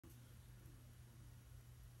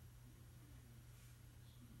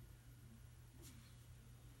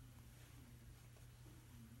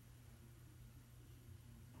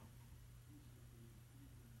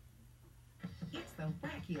the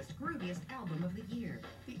wackiest, grooviest album of the year.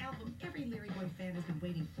 The album every Larry Boy fan has been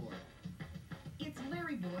waiting for. It's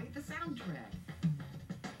Larry Boy, the soundtrack.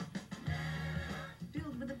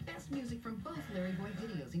 Filled with the best music from both Larry Boy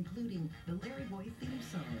videos, including the Larry Boy theme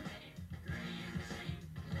song.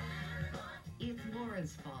 It's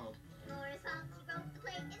Laura's fault. Laura's fault, she broke the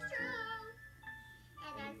plate, it's true.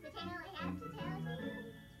 And that's the tale I have to tell you.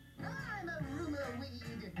 I'm a rumor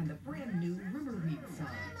weed. And the brand new Rumor Weed song.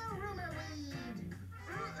 I'm a rumor weed.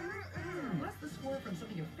 Plus the score from some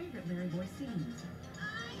of your favorite Larry Boy scenes. I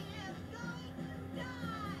am going to die.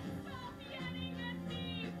 Stop yelling at me!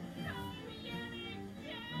 Stop yelling!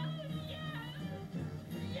 Yell! Yell!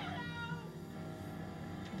 Yellow!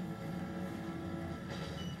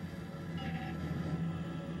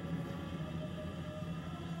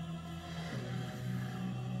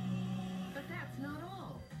 But that's not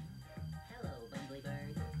all. Hello,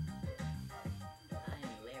 Bumblybird.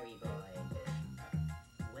 I'm Larry Boy.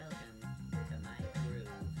 Welcome to my groove.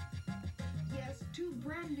 Yes, 2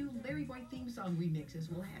 brand new Larry Boy theme song remixes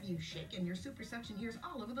will have you shaking your super suction ears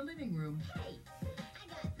all over the living room. Hey, I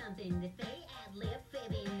got something to say. Ad-lib,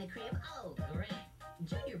 fib in the crib. Oh, great.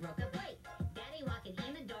 Junior broke a plate. Daddy walking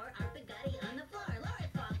in the door. Art Bugatti on the floor.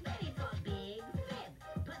 Laura's fault. Betty's fault. Big fib.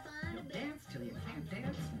 Puts on a You'll bib. dance till you can't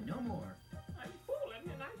dance no more. I'm fallen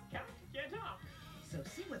and I can't get up. So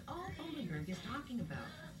see what all Oldenburg is talking about.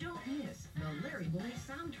 Don't miss the Larry Boy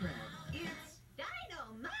soundtrack. It's...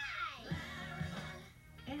 Dynamite!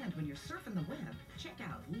 And when you're surfing the web, check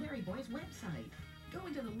out Larry Boy's website. Go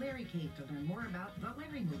into the Larry Cave to learn more about the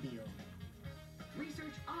Larry Mobile.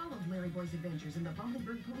 Research all of Larry Boy's adventures in the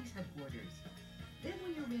Bumbleberg Police Headquarters. Then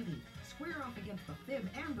when you're ready, square off against the Fib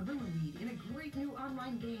and the Rumor Weed in a great new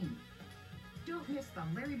online game. Don't miss the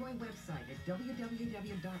Larry Boy website at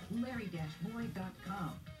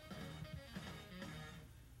www.larry-boy.com.